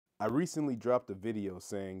I recently dropped a video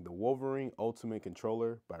saying the Wolverine Ultimate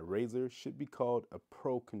Controller by Razer should be called a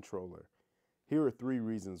Pro controller. Here are 3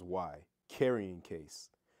 reasons why. Carrying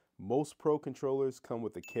case. Most Pro controllers come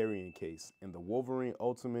with a carrying case, and the Wolverine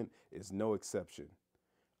Ultimate is no exception.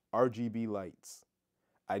 RGB lights.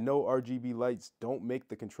 I know RGB lights don't make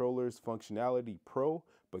the controller's functionality pro,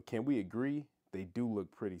 but can we agree they do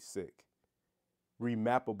look pretty sick.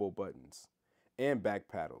 Remappable buttons and back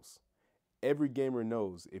paddles. Every gamer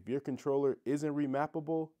knows if your controller isn't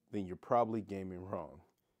remappable, then you're probably gaming wrong.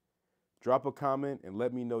 Drop a comment and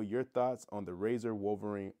let me know your thoughts on the Razer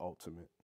Wolverine Ultimate.